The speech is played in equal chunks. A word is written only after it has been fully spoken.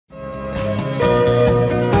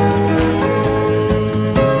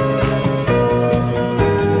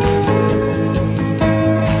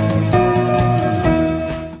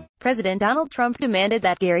President Donald Trump demanded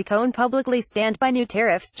that Gary Cohn publicly stand by new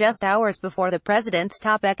tariffs just hours before the president's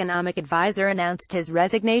top economic advisor announced his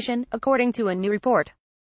resignation, according to a new report.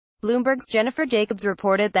 Bloomberg's Jennifer Jacobs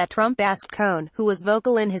reported that Trump asked Cohn, who was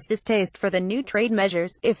vocal in his distaste for the new trade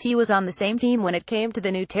measures, if he was on the same team when it came to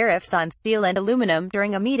the new tariffs on steel and aluminum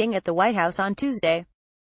during a meeting at the White House on Tuesday.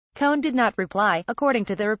 Cohn did not reply, according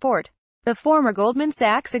to the report. The former Goldman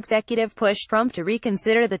Sachs executive pushed Trump to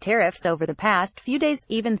reconsider the tariffs over the past few days,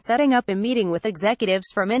 even setting up a meeting with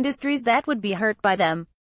executives from industries that would be hurt by them.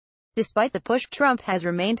 Despite the push, Trump has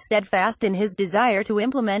remained steadfast in his desire to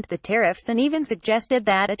implement the tariffs and even suggested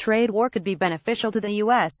that a trade war could be beneficial to the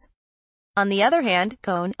U.S. On the other hand,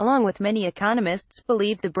 Cohn, along with many economists,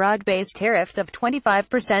 believe the broad-based tariffs of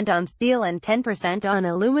 25% on steel and 10% on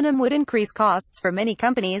aluminum would increase costs for many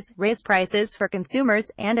companies, raise prices for consumers,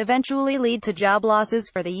 and eventually lead to job losses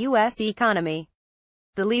for the U.S. economy.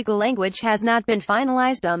 The legal language has not been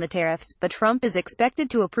finalized on the tariffs, but Trump is expected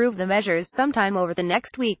to approve the measures sometime over the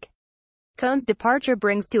next week. Cohn's departure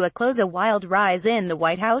brings to a close a wild rise in the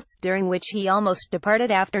White House, during which he almost departed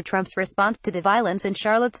after Trump's response to the violence in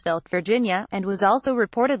Charlottesville, Virginia, and was also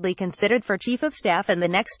reportedly considered for chief of staff and the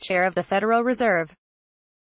next chair of the Federal Reserve.